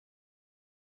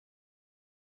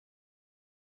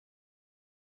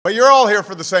But you're all here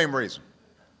for the same reason.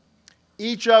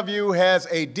 Each of you has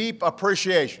a deep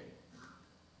appreciation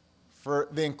for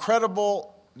the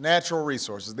incredible natural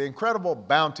resources, the incredible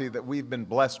bounty that we've been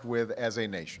blessed with as a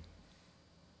nation.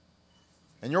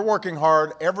 And you're working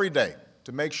hard every day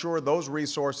to make sure those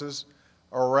resources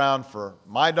are around for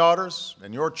my daughters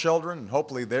and your children, and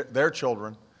hopefully their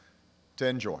children, to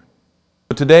enjoy.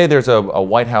 Today there's a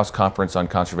White House conference on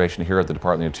conservation here at the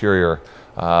Department of the Interior.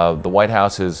 The White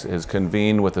House has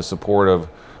convened with the support of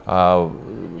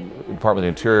Department of the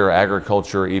Interior,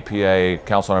 Agriculture, EPA,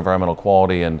 Council on Environmental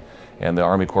Quality, and the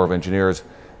Army Corps of Engineers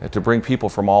to bring people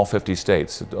from all 50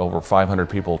 states, over 500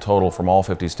 people total from all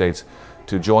 50 states,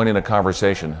 to join in a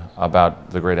conversation about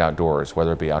the great outdoors,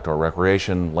 whether it be outdoor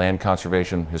recreation, land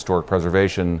conservation, historic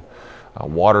preservation,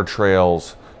 water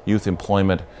trails, youth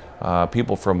employment.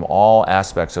 People from all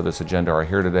aspects of this agenda are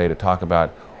here today to talk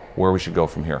about where we should go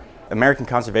from here. American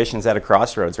conservation is at a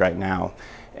crossroads right now,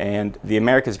 and the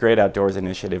America's Great Outdoors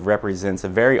Initiative represents a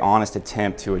very honest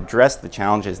attempt to address the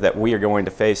challenges that we are going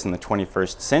to face in the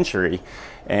 21st century,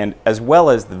 and as well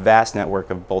as the vast network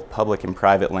of both public and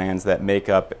private lands that make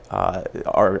up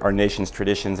our nation's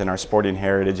traditions and our sporting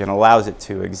heritage and allows it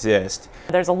to exist.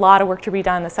 There's a lot of work to be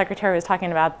done. The Secretary was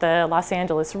talking about the Los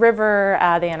Angeles River,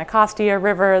 the Anacostia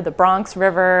River, the Bronx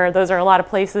River. Those are a lot of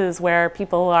places where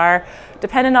people are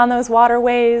dependent on those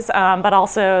waterways, but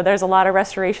also there's a lot of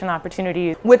restoration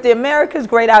opportunities. With the America's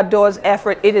Great Outdoors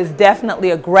effort, it is definitely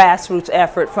a grassroots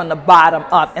effort from the bottom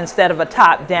up instead of a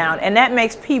top down, and that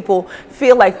makes people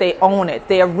feel like they own it.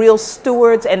 They are real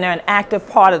stewards and they're an active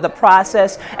part of the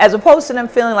process, as opposed to them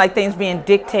feeling like things being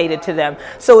dictated to them.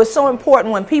 So it's so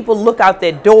important when people look out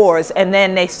their doors and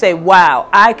then they say, wow,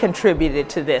 I contributed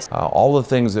to this. All the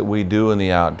things that we do in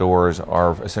the outdoors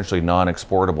are essentially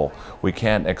non-exportable. We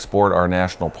can't export our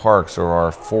national parks or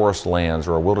our forest lands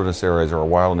or our wilderness areas or our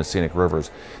wild and scenic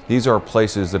rivers. These are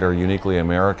places that are uniquely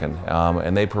American,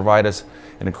 and they provide us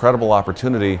an incredible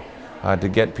opportunity to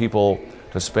get people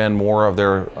to spend more of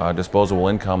their disposable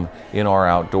income in our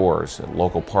outdoors,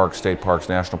 local parks, state parks,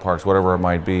 national parks, whatever it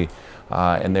might be,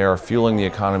 and they are fueling the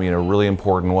economy in a really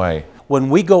important way. When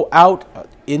we go out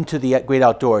into the great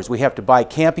outdoors, we have to buy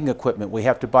camping equipment, we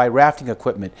have to buy rafting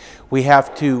equipment, we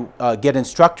have to get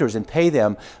instructors and pay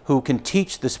them who can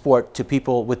teach the sport to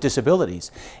people with disabilities.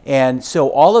 And so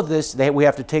all of this, we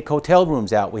have to take hotel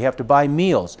rooms out, we have to buy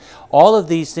meals, all of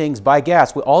these things, buy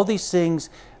gas, all these things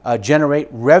generate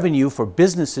revenue for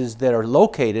businesses that are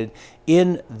located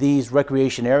in these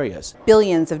recreation areas.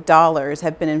 Billions of dollars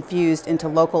have been infused into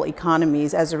local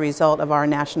economies as a result of our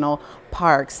national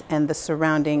parks and the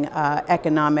surrounding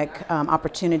economic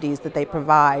opportunities that they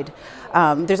provide.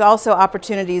 There's also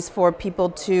opportunities for people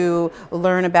to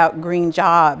learn about green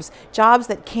jobs, jobs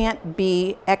that can't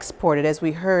be exported, as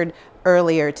we heard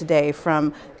earlier today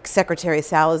from Secretary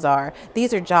Salazar.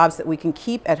 These are jobs that we can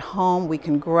keep at home, we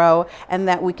can grow, and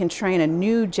that we can train a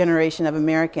new generation of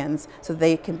Americans so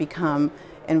they can become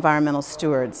environmental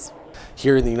stewards.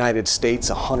 Here in the United States,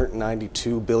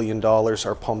 $192 billion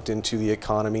are pumped into the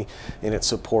economy, and it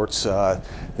supports, I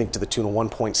think, to the tune of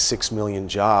 1.6 million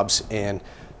jobs. And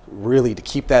really, to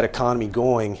keep that economy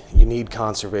going, you need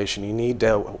conservation. You need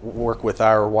to work with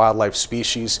our wildlife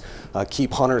species,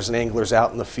 keep hunters and anglers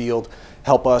out in the field,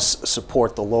 help us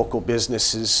support the local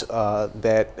businesses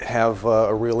that have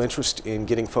a real interest in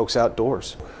getting folks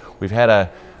outdoors. We've had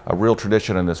a real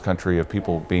tradition in this country of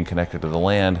people being connected to the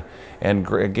land and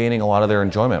gaining a lot of their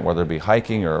enjoyment, whether it be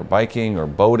hiking or biking or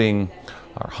boating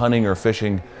or hunting or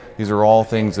fishing. These are all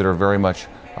things that are very much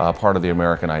part of the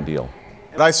American ideal.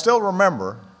 And I still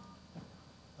remember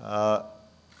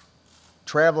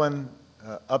traveling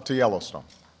up to Yellowstone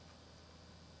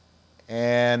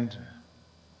and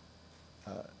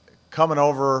coming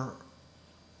over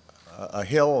a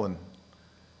hill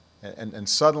and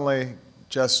suddenly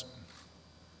just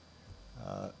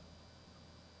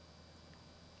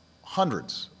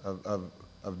hundreds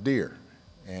of deer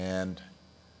and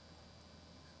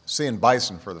seeing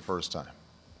bison for the first time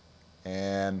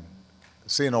and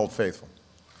seeing Old Faithful.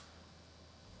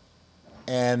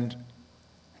 And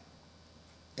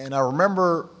I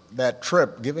remember that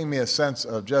trip giving me a sense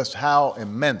of just how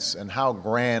immense and how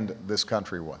grand this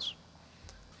country was.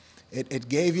 It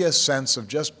gave you a sense of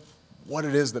just what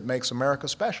it is that makes America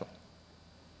special.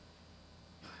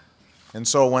 And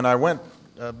so when I went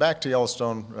back to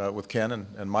Yellowstone with Ken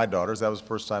and my daughters, that was the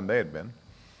first time they had been,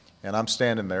 and I'm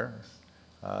standing there,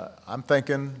 I'm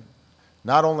thinking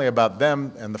not only about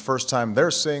them and the first time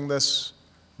they're seeing this,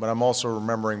 but I'm also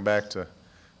remembering back to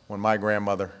when my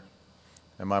grandmother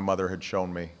and my mother had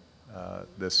shown me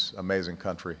this amazing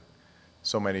country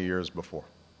so many years before.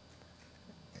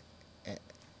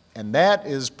 And that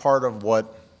is part of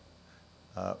what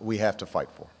we have to fight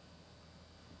for.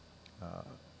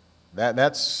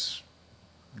 That's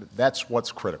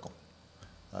what's critical,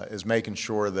 is making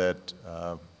sure that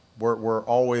we're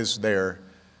always there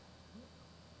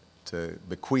to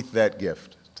bequeath that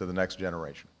gift to the next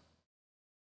generation.